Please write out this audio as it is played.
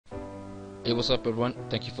Hey, what's up everyone?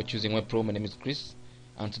 Thank you for choosing Web Pro. My name is Chris,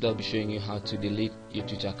 and today I'll be showing you how to delete your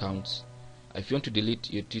Twitter accounts. If you want to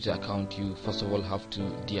delete your Twitter account, you first of all have to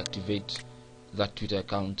deactivate that Twitter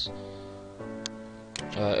account.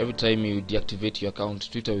 Every time you deactivate your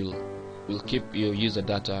account, Twitter will keep your user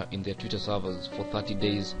data in their Twitter servers for 30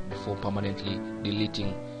 days before permanently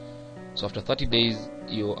deleting. So after 30 days,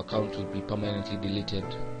 your account will be permanently deleted.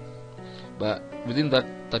 But within that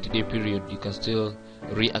 30-day period, you can still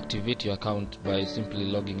reactivate your account by simply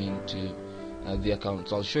logging into the account.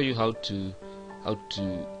 So I'll show you how to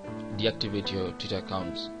deactivate your Twitter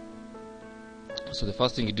accounts. So the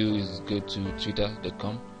first thing you do is go to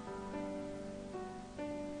twitter.com.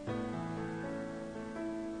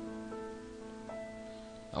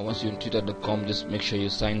 And once you're on twitter.com, just make sure you're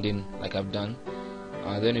signed in like I've done.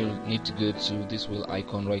 Then you'll need to go to this little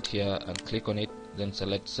icon right here and click on it, then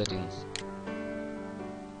select settings.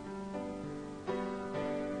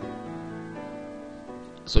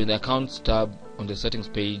 So in the accounts tab on the settings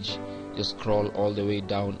page, just scroll all the way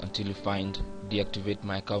down until you find deactivate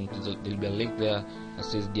my account. There'll be a link there that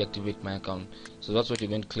says deactivate my account. So that's what you're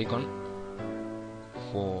going to click on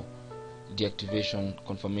for deactivation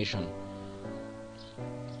confirmation.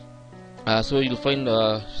 So you'll find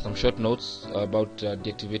some short notes about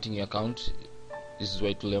deactivating your account. This is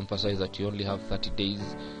where it will emphasize that you only have 30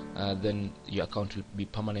 days, then your account will be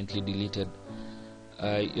permanently deleted.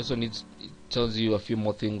 It also tells you a few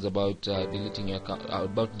more things about deleting your account,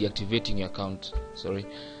 about deactivating your account. Sorry,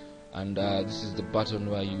 and this is the button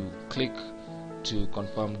where you click to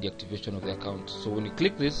confirm deactivation of the account. So when you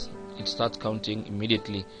click this, it starts counting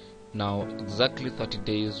immediately. Now, exactly 30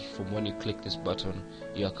 days from when you click this button,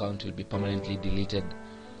 your account will be permanently deleted.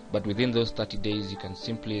 But within those 30 days, you can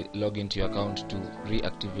simply log into your account to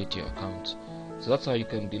reactivate your account. So that's how you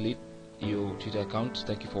can delete your Twitter account.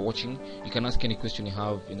 Thank you for watching. You can ask any question you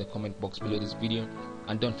have in the comment box below this video,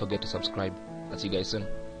 and don't forget to subscribe. I'll see you guys soon.